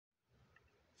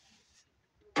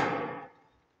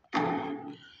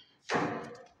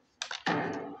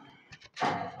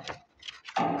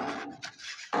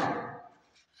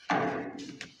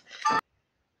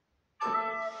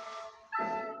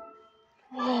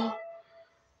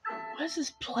What is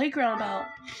this playground about?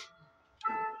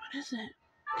 What is it?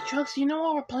 Drugs, you know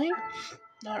what we're playing?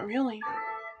 Not really.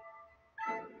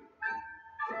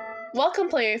 Welcome,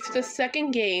 players, to the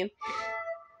second game.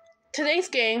 Today's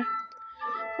game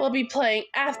we'll be playing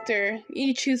after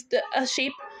you choose a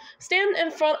shape. Stand in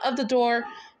front of the door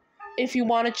if you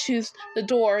want to choose the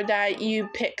door that you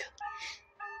pick.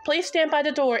 Please stand by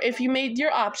the door if you made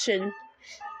your option.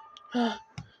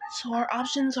 So our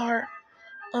options are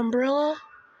umbrella,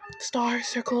 star,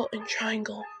 circle, and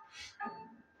triangle.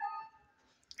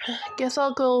 Guess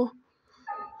I'll go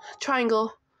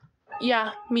triangle.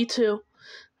 Yeah, me too.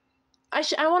 I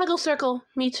want to go circle.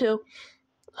 Me too.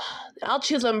 I'll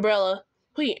choose umbrella.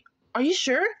 Wait, are you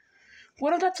sure?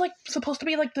 What if that's like supposed to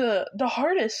be like the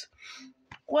hardest?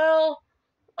 Well,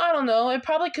 I don't know. It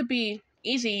probably could be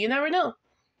easy. You never know.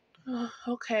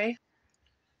 Okay.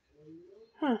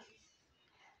 Huh?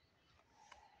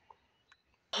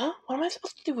 What am I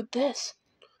supposed to do with this?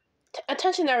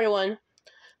 Attention, everyone.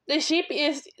 The shape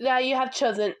is that you have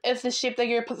chosen is the shape that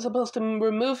you're supposed to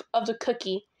remove of the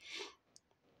cookie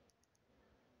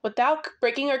without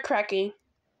breaking or cracking.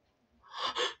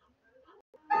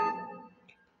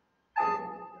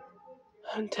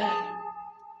 I'm dead.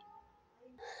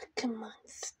 Come on,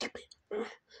 stupid.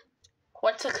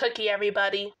 What's a cookie,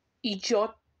 everybody?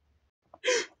 Idiot.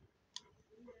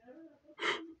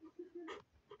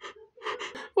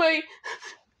 Wait,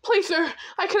 please, sir.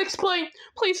 I can explain.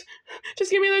 Please, just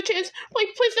give me another chance.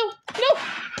 Please, no.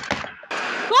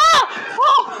 Ah!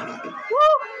 Oh!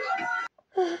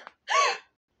 Oh!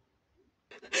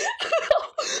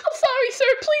 I'm sorry, sir.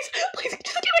 Please,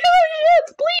 just give me another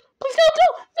chance. Please, no.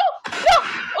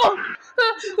 Oh!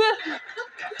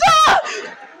 Ah!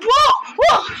 Whoa!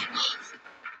 Whoa!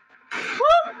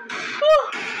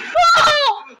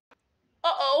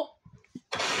 Uh-oh.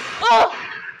 Oh!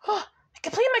 I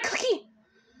completed my cookie!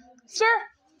 Sir!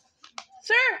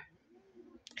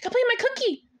 I completed my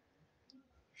cookie!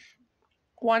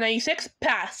 196,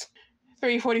 pass.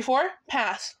 344,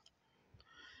 pass.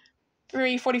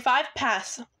 345,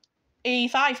 pass.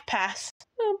 85, pass.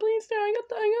 Oh, please, sir, I got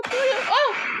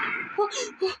Oh!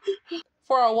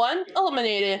 401,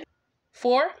 eliminated.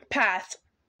 4, pass.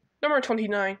 Number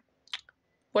 29.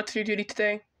 What's your duty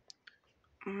today?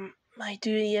 My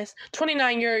duty is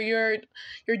 29. Your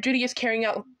duty is carrying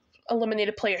out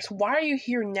eliminated players. Why are you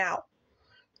here now?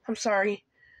 I'm sorry.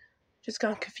 Just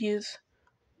got confused.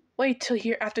 Wait till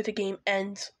here after the game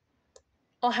ends.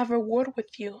 I'll have a word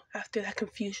with you after that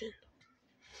confusion.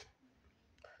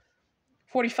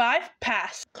 45,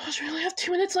 pass. Gosh, we only have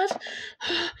 2 minutes left.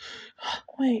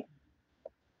 Wait.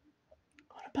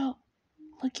 What about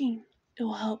licking? It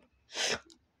will help.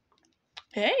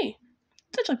 Hey,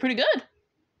 it's actually pretty good.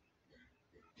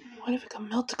 What if it can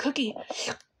melt the cookie?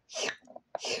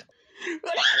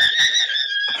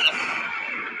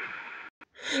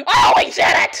 Oh, we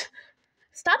did it!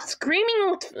 Stop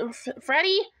screaming,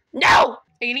 Freddy. No!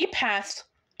 80, pass.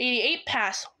 88,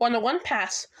 pass. 101,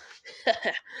 pass.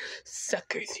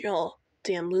 Suckers, you're all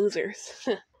damn losers.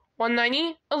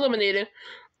 190, eliminated.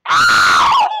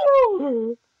 Ow!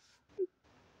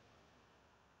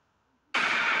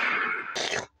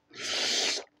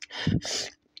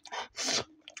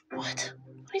 What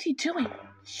is he doing?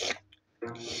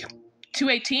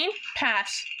 218,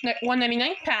 pass.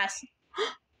 199, pass.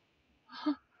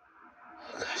 Oh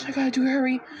gosh, I gotta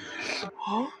hurry.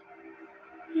 Huh?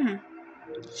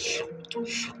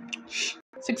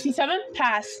 67,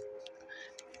 pass.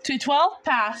 212,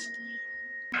 pass.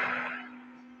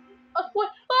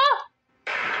 What? Ah!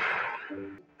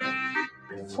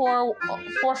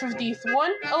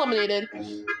 451, eliminated.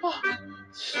 Oh.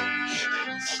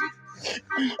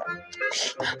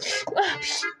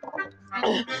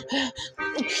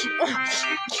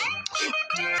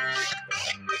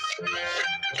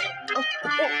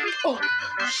 哦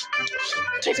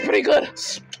tastes pretty good,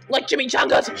 like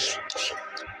chimichangas.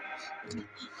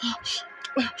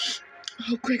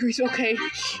 Oh, Gregory's okay.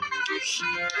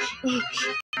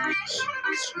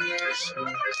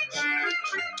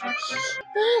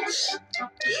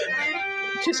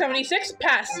 276,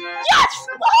 pass. Yes!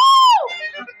 Woo!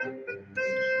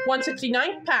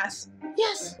 169, pass.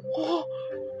 Yes! Oh,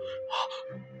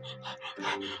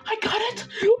 I got it!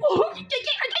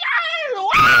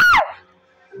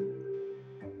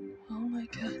 Oh my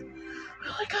god.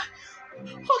 Oh my god.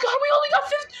 Oh god, we only got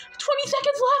 20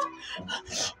 seconds left!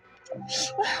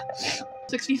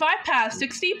 65, pass.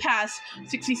 60, pass.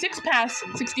 66, pass.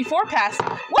 64, pass.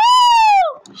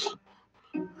 Woo!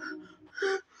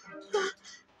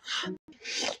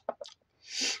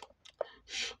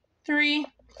 3,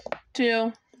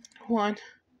 2, 1.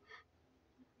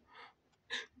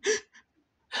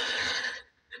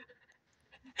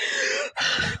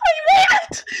 I made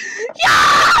it!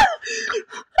 Yeah!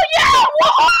 Yeah!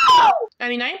 Whoa!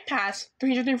 99, pass.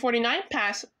 349,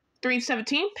 pass.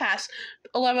 317, pass.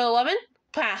 1111,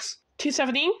 pass.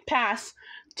 217, pass.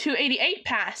 288,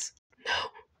 pass. No.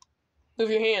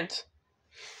 Move your hands.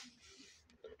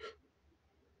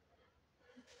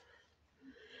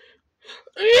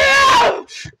 Yeah!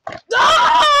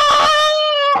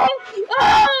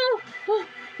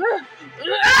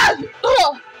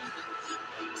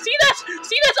 See this?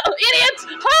 See this, idiots?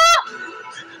 Huh?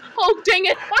 Oh, dang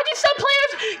it. Why did some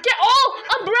players get all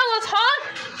umbrellas, huh?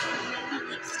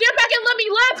 Stand back and let me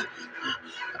live.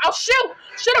 I'll shoot.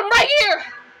 Shoot him right here.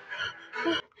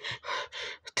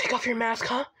 Take off your mask,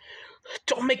 huh?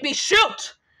 Don't make me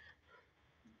shoot.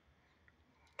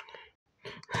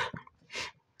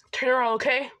 Turn around,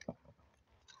 okay?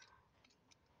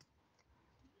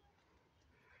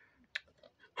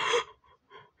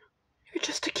 You're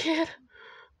just a kid.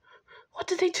 What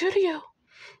did they do to you?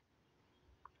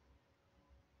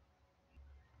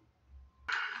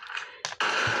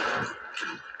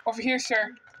 Over here,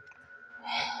 sir.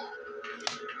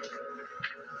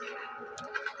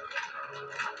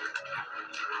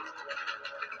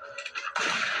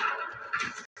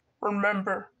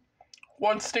 Remember,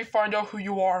 once they find out who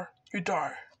you are, you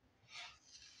die.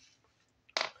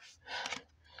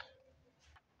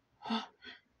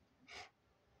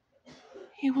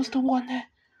 He was the one that...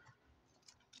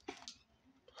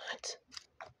 What?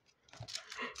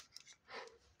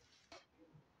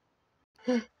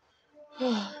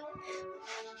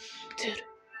 Dude,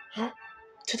 huh?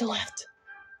 To the left.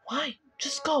 Why?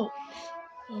 Just go.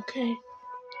 Okay.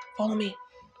 Follow me.